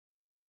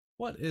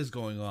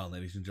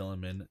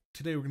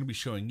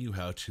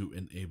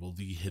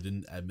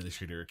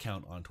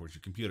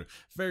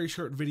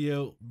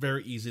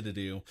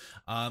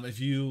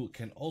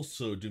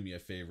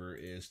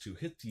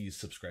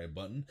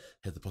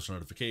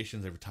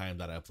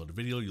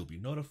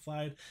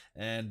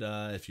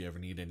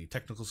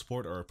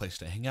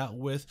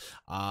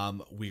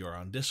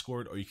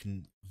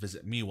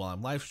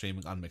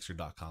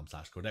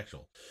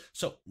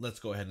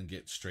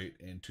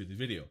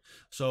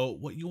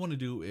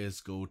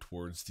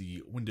towards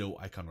the window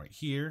icon right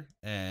here,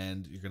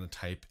 and you're going to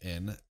type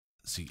in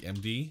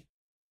cmd.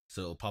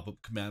 So it'll pop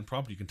up command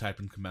prompt. You can type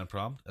in command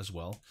prompt as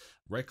well.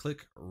 Right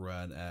click,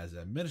 run as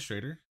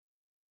administrator.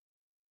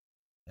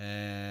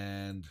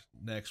 And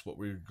next, what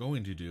we're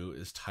going to do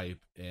is type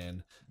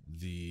in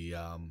the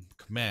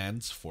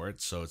commands for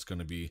it. So it's going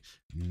to be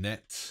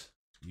net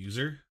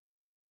user,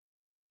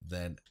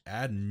 then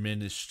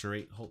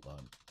administrate. Hold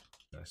on,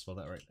 did I spell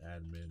that right?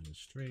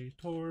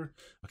 Administrator.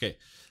 Okay,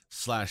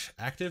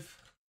 /active,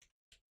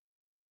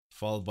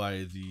 followed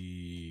by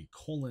the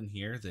colon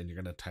here. Then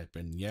you're going to type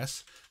in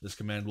yes. This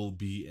command will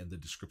be in the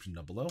description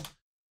down below.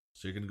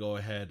 So you're going to go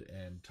ahead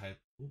and type.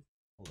 Ooh,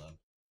 hold on.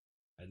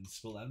 I didn't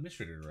spell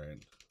administrator right.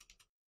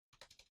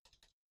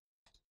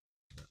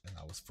 And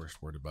I was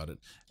first word about it.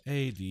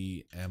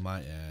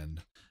 ADMINISTAR,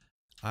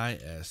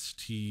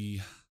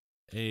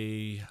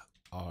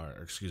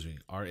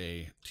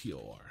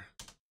 RATOR.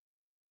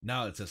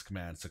 Now it says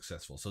command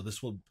successful. So this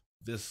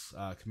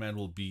command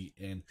will be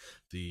in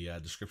the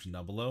description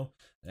down below.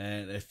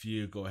 And if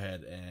you go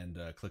ahead and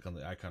click on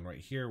the icon right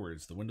here where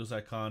it's the Windows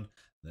icon,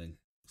 then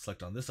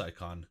select on this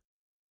icon.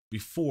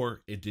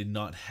 Before, it did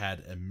not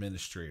had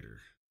administrator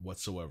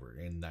whatsoever,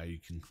 and now you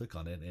can click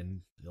on it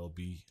and it'll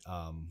be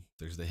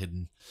there's the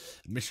hidden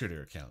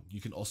administrator account. You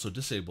can also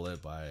disable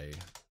it by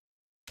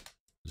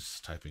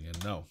just typing in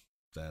no.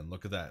 Then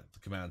look at that, the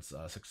command's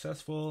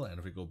successful, and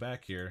if we go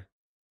back here,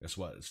 guess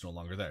what, it's no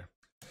longer there.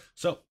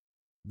 So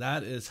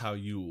that is how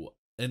you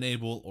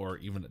enable or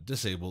even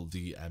disable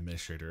the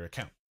administrator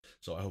account.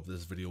 So I hope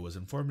this video was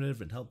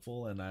informative and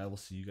helpful, and I will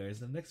see you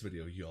guys in the next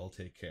video. You all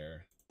take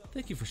care.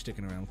 Thank you for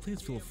sticking around.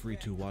 Please feel free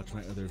to watch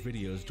my other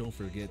videos. Don't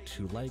forget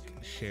to like,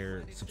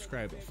 share,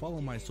 subscribe, follow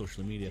my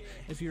social media.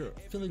 If you're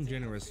feeling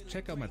generous,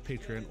 check out my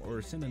Patreon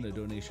or send in a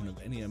donation of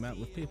any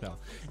amount with PayPal.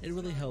 It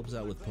really helps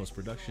out with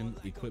post-production,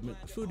 equipment,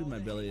 food in my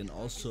belly, and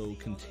also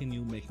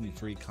continue making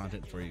free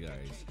content for you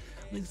guys.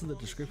 Links in the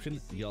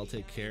description. Y'all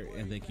take care,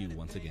 and thank you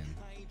once again.